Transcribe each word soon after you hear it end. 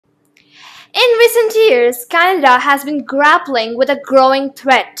In recent years, Canada has been grappling with a growing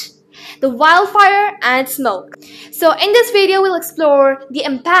threat, the wildfire and its smoke. So in this video, we'll explore the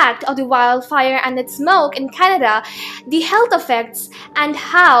impact of the wildfire and its smoke in Canada, the health effects, and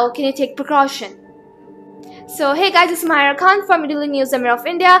how can you take precaution. So hey guys, it's Mahera from Daily News of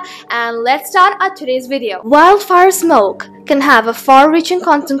India, and let's start our today's video. Wildfire smoke can have a far-reaching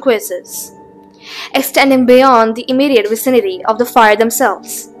consequences, extending beyond the immediate vicinity of the fire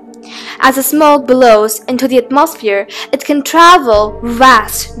themselves. As the smoke billows into the atmosphere, it can travel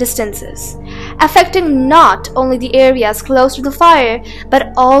vast distances, affecting not only the areas close to the fire,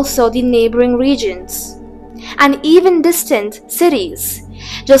 but also the neighboring regions and even distant cities,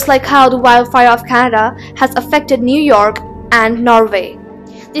 just like how the wildfire of Canada has affected New York and Norway.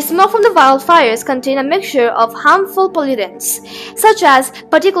 The smoke from the wildfires contain a mixture of harmful pollutants such as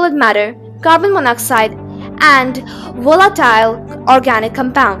particulate matter, carbon monoxide, and volatile organic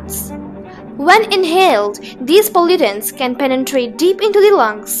compounds. When inhaled, these pollutants can penetrate deep into the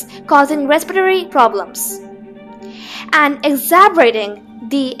lungs, causing respiratory problems and exacerbating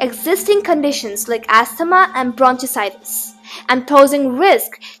the existing conditions like asthma and bronchitis, and posing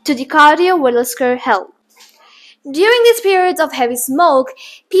risk to the cardiovascular health. During these periods of heavy smoke,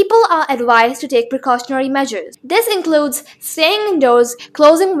 people are advised to take precautionary measures. This includes staying indoors,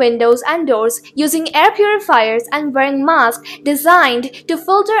 closing windows and doors, using air purifiers, and wearing masks designed to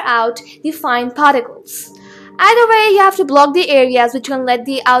filter out the fine particles. Either way, you have to block the areas which can let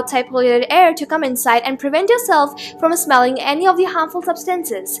the outside polluted air to come inside and prevent yourself from smelling any of the harmful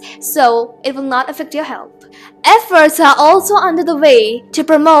substances, so it will not affect your health. Efforts are also under the way to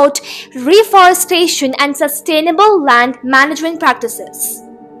promote reforestation and sustainable land management practices.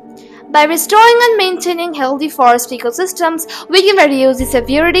 By restoring and maintaining healthy forest ecosystems, we can reduce the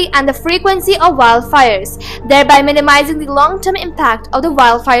severity and the frequency of wildfires, thereby minimizing the long-term impact of the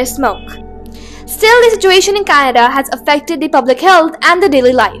wildfire smoke. Still, the situation in Canada has affected the public health and the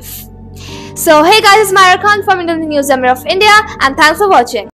daily life. So hey guys, it's Mahera from Daily News of India, and thanks for watching.